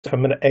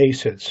Amino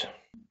acids.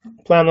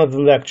 Plan of the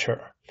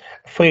lecture: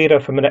 fate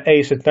of amino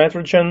acid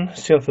nitrogen,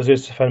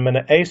 synthesis of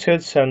amino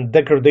acids, and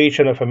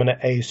degradation of amino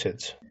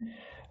acids.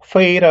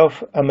 Fate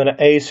of amino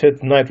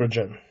acid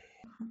nitrogen.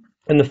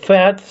 In the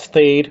fat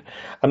state,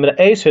 amino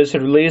acids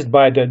released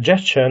by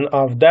digestion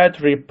of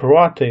dietary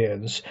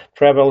proteins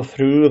travel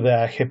through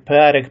the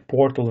hepatic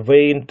portal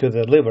vein to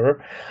the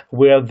liver,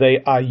 where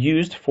they are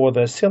used for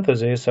the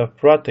synthesis of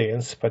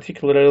proteins,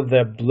 particularly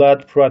the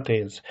blood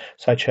proteins,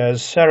 such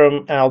as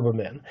serum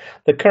albumin.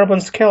 The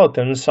carbon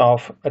skeletons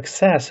of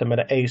excess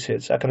amino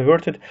acids are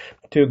converted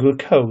to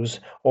glucose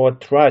or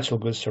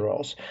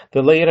triacylglycerols.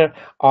 The latter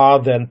are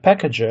then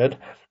packaged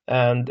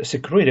and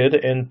secreted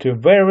into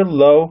very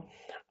low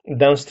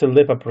density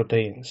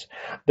lipoproteins.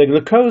 The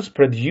glucose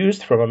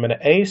produced from amino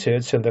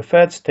acids in the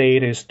fat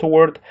state is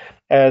stored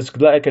as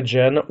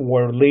glycogen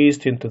or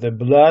released into the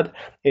blood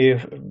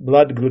if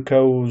blood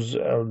glucose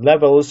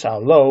levels are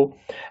low.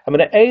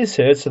 Amino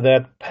acids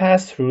that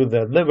pass through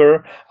the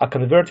liver are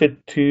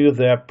converted to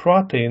the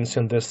proteins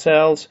in the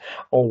cells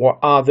or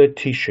other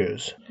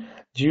tissues.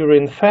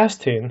 During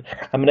fasting,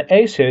 amino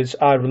acids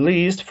are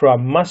released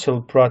from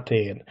muscle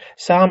protein.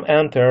 Some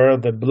enter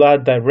the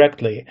blood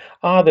directly,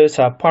 others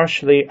are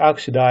partially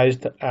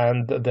oxidized,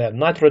 and the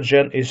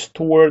nitrogen is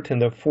stored in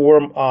the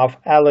form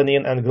of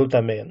alanine and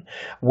glutamine,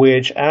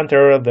 which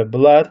enter the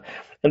blood.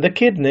 In the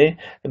kidney,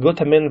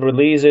 glutamine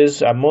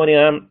releases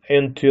ammonia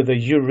into the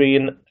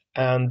urine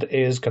and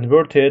is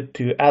converted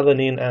to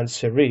alanine and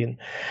serine.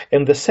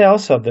 In the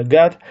cells of the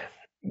gut,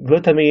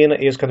 glutamine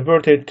is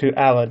converted to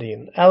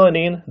alanine.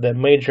 Alanine, the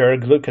major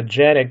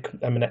glucogenic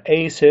amino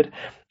acid,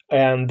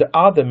 and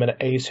other amino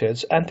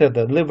acids enter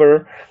the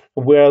liver,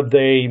 where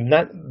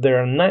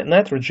their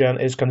nitrogen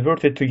is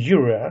converted to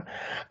urea,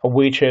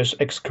 which is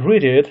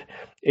excreted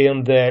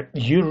in the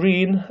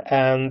urine,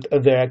 and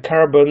the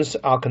carbons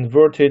are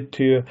converted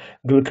to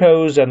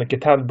glucose and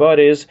ketone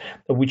bodies,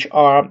 which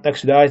are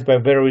oxidized by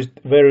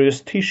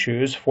various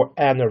tissues for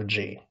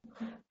energy.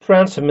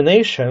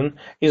 Transamination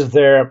is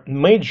the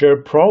major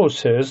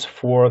process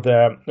for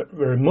the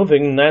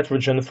removing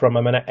nitrogen from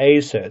amino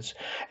acids.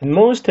 In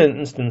most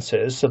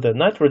instances, the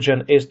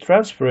nitrogen is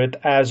transferred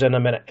as an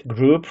amino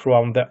group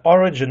from the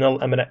original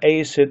amino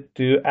acid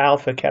to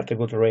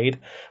alpha-ketoglutarate,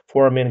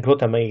 forming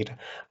glutamate,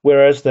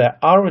 whereas the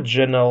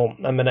original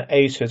amino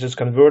acid is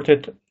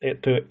converted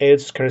to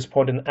its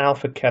corresponding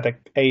alpha-ketic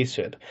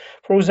acid.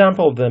 For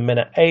example, the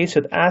amino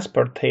acid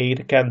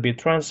aspartate can be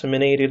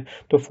transaminated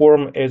to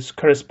form its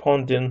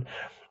corresponding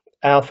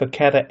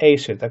alpha-ketic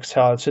acid,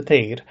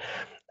 oxaloacetate,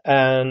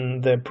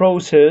 and the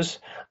process,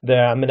 the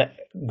amino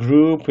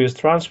group is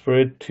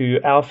transferred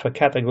to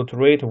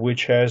alpha-ketoglutarate,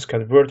 which is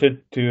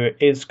converted to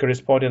its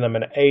corresponding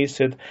amino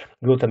acid,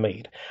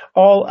 glutamate.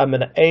 All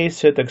amino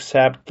acids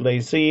except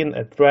lysine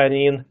and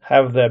threonine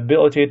have the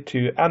ability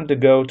to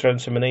undergo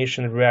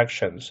transamination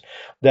reactions.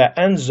 The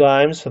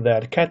enzymes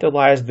that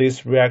catalyze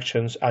these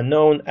reactions are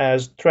known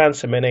as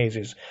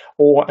transaminases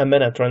or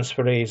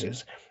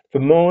aminotransferases. For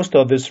most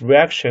of these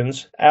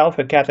reactions,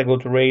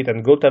 alpha-ketoglutarate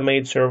and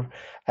glutamate serve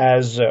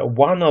as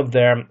one of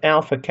their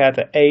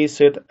alpha-ket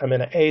acid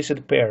amino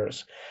acid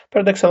pairs.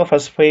 Pyridoxal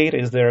phosphate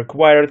is the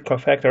required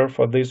cofactor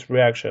for these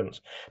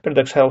reactions.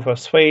 Pyridoxal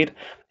phosphate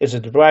is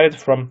derived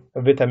from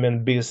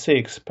vitamin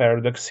B6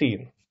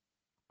 pyridoxine.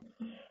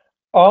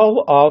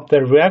 All of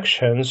the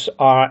reactions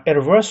are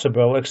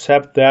irreversible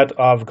except that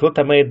of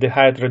glutamate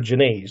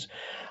dehydrogenase.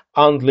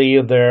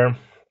 Only their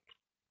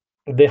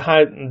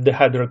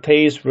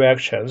dehydratase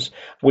reactions,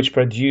 which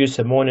produce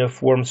ammonia,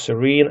 form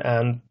serine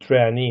and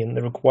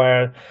threonine,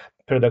 require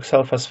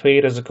pyridoxal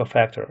phosphate as a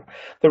cofactor.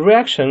 The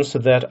reactions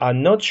that are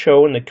not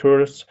shown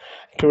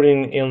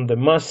occurring in the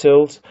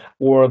muscles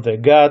or the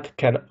gut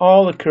can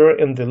all occur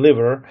in the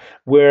liver,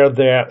 where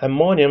the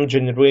ammonium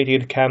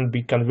generated can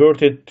be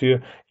converted to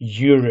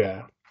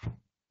urea.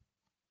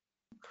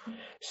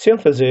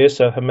 Synthesis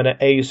of amino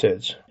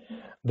acids.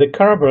 The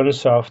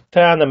carbons of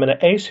 10 amino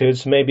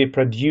acids may be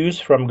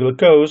produced from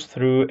glucose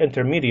through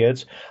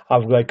intermediates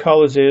of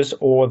glycolysis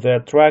or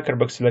the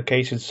tricarboxylic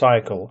acid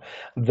cycle.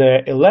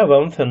 The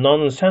 11th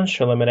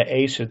non-essential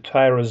amino acid,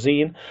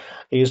 tyrosine,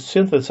 is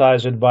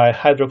synthesized by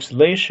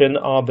hydroxylation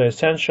of the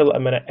essential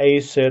amino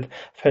acid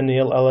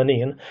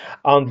phenylalanine.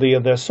 Only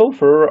the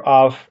sulfur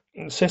of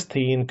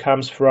cysteine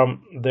comes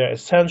from the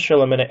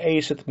essential amino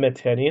acid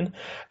methionine.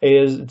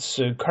 Its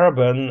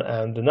carbon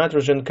and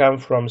nitrogen come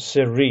from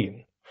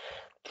serine.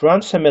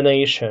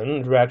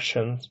 Transamination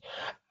reactions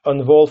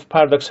involve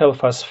pyridoxal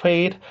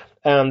phosphate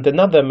and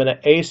another amino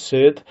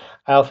acid,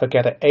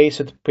 alpha-ketic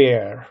acid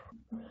pair.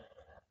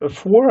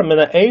 4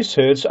 amino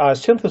acids are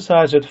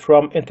synthesized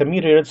from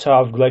intermediates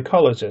of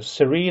glycolysis: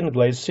 serine,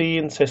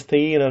 glycine,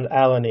 cysteine, and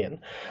alanine.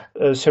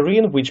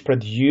 Serine, which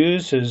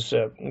produces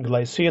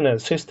glycine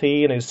and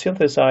cysteine, is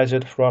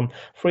synthesized from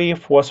free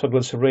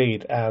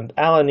phosphoglycerate, and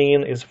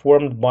alanine is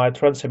formed by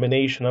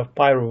transamination of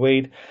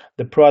pyruvate,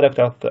 the product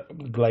of the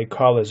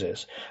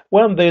glycolysis.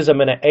 When these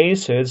amino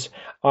acids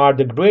are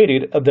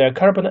degraded, their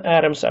carbon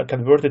atoms are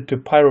converted to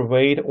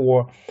pyruvate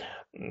or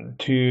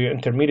to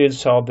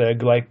intermediates of the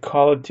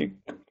glycolytic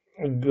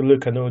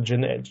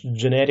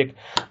gluconeogenic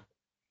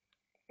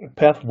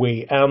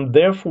pathway and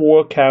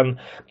therefore can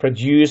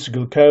produce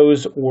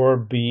glucose or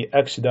be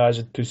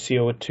oxidized to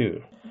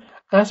CO2.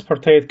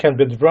 Aspartate can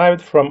be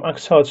derived from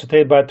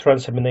oxaloacetate by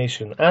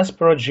transamination.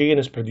 Asparagine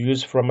is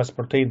produced from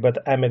aspartate by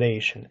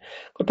amidation.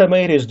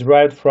 Glutamate is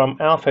derived from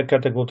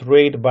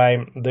alpha-ketoglutarate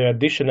by the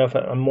addition of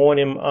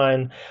ammonium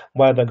ion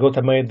by the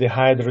glutamate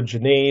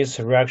dehydrogenase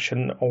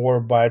reaction or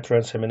by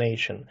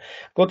transamination.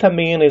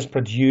 Glutamine is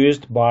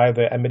produced by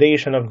the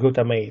amidation of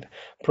glutamate.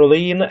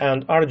 Proline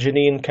and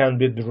arginine can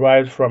be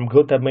derived from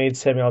glutamate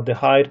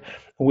semialdehyde,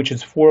 which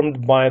is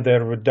formed by the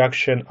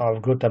reduction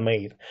of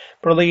glutamate.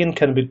 Proline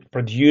can be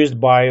produced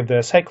by the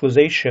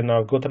cyclization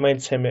of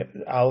glutamate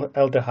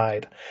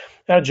semialdehyde.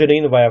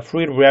 Arginine, via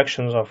free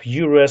reactions of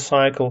urea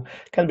cycle,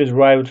 can be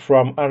derived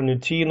from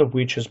arnitine,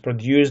 which is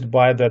produced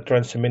by the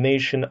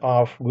transamination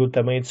of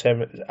glutamate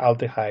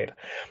semialdehyde.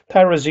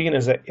 Tyrosine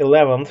is the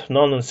 11th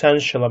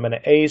non-essential amino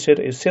acid,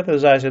 is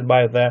synthesized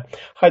by the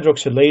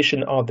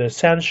hydroxylation of the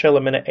essential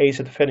amino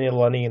acid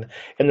phenylalanine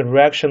in a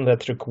reaction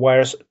that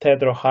requires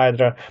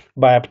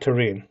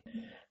tetrahydrobiopterin.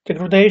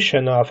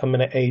 Degradation of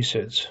amino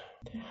acids.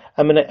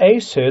 Amino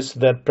acids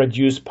that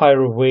produce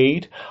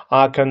pyruvate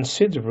are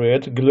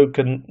considered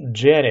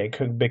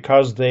glucogenic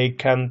because they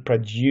can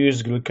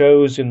produce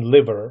glucose in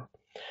liver.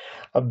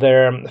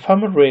 Their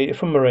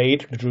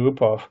fumarate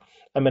group of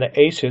amino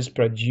acids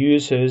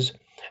produces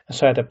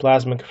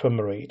cytoplasmic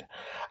fumarate.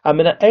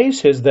 Amino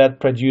acids that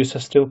produce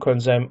acetyl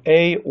coenzyme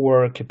A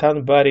or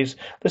ketone bodies,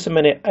 these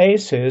amino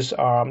acids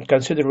are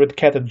considered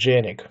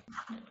ketogenic.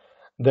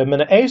 The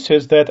amino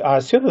acids that are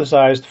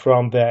synthesized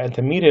from the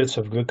intermediates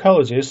of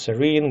glycolysis,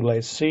 serine,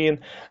 glycine,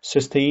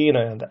 cysteine,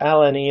 and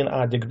alanine,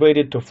 are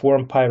degraded to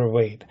form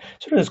pyruvate.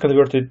 Serine is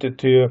converted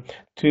to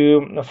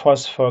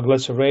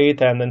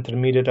 2-phosphoglycerate, an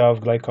intermediate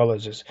of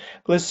glycolysis.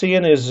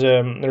 Glycine is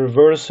a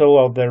reversal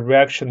of the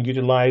reaction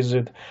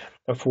utilized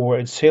for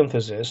its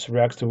synthesis,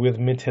 reacts with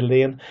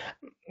methylene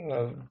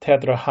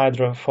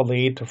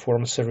tetrahydrofolate to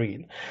form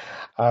serine.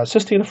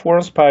 Cysteine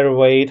forms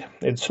pyruvate.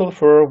 Its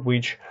sulfur,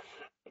 which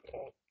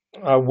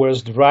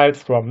was derived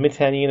from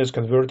methionine, is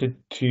converted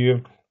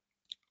to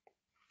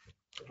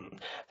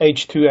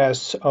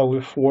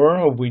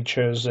H2SO4, which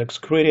is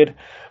excreted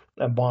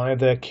by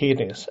the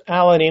kidneys.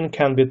 Alanine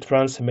can be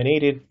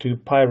transaminated to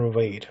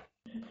pyruvate.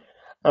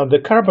 The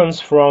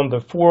carbons from the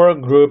four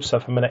groups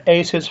of amino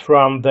acids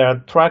from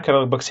the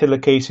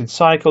tricarboxylic acid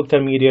cycle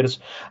intermediates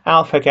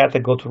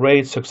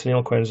alpha-ketoglutarate,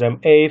 succinyl-coenzyme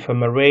A,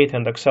 fumarate,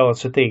 and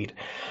oxaloacetate.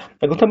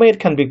 The glutamate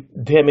can be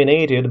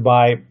deaminated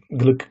by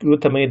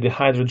glutamate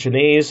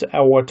dehydrogenase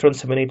or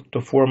transaminated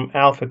to form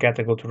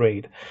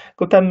alpha-ketoglutarate.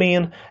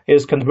 Glutamine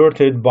is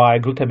converted by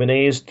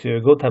glutaminase to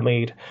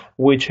glutamate,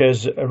 with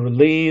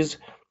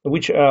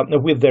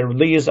the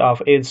release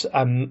of its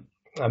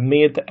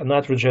amide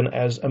nitrogen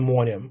as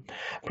ammonium.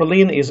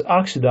 Proline is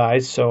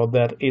oxidized so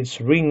that its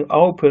ring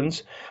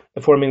opens,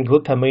 forming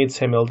glutamate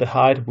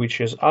semialdehyde,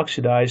 which is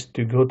oxidized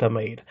to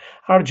glutamate.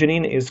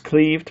 Arginine is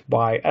cleaved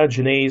by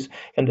arginase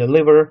in the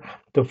liver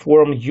to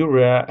form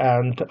urea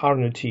and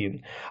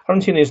arnitine.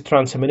 Arnitine is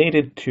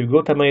transaminated to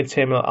glutamate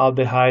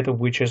semialdehyde,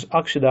 which is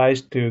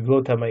oxidized to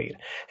glutamate.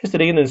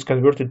 Histidine is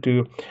converted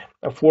to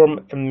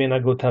form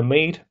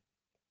aminoglutamate.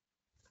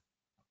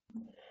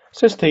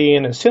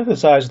 Cysteine is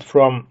synthesized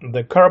from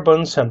the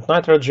carbons and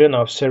nitrogen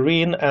of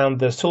serine and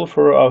the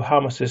sulfur of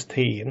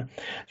homocysteine.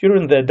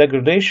 During the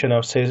degradation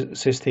of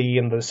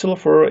cysteine, the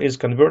sulfur is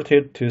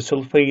converted to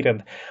sulfate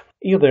and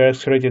either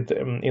excreted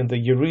in the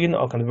urine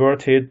or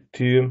converted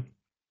to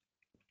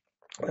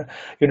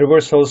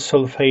universal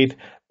sulfate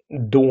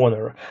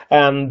donor.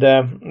 And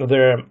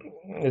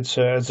it's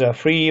a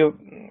free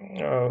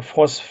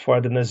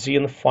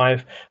phosphoadenosine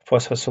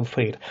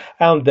 5-phosphosulfate,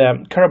 and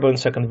the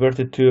carbons are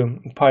converted to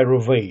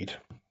pyruvate.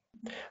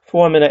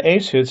 Four amino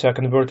acids are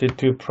converted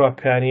to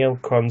propionyl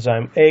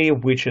coenzyme A,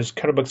 which is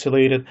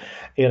carboxylated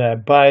in a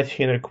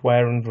biotin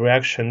requiring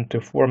reaction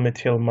to form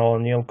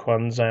methylmalonyl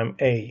coenzyme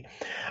A,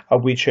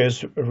 which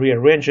is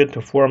rearranged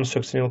to form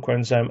succinyl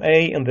coenzyme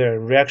A in the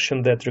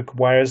reaction that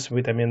requires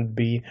vitamin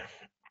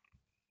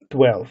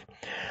B12.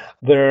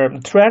 The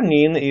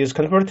threonine is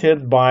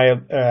converted by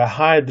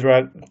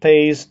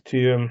hydratase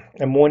to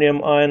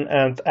ammonium ion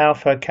and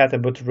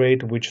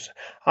alpha-ketobutyrate, which is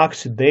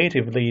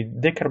oxidatively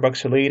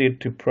decarboxylated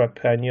to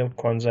propionyl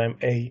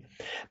coenzyme A.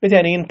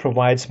 Methionine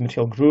provides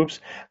methyl groups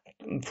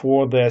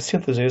for the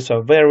synthesis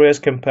of various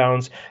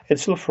compounds.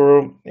 Its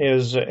sulfur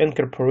is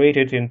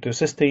incorporated into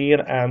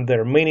cysteine, and the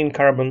remaining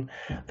carbons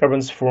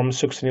form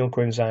succinyl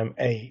coenzyme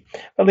A.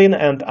 Valine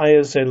and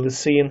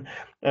isoleucine,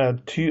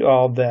 two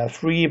of the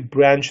three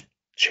branched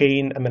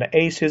chain amino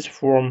acids,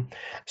 form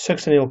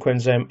succinyl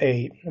coenzyme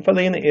A.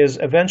 Valine is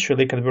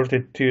eventually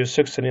converted to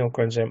succinyl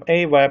coenzyme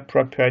A via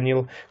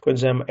propionyl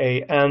coenzyme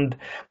A and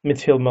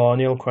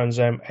methylmalonyl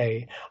coenzyme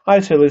A.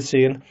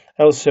 Isoleucine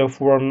also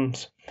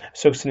forms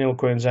succinyl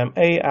coenzyme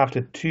A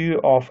after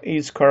two of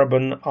its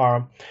carbons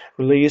are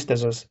released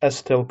as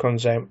acetyl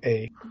coenzyme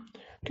A.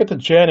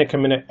 Ketogenic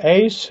amino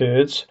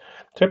acids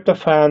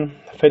Tryptophan,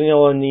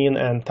 phenylalanine,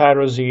 and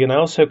tyrosine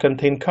also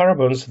contain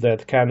carbons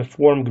that can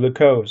form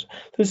glucose.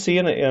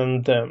 Lysine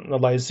and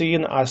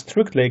lysine are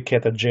strictly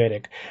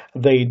ketogenic.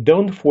 They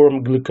don't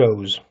form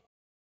glucose.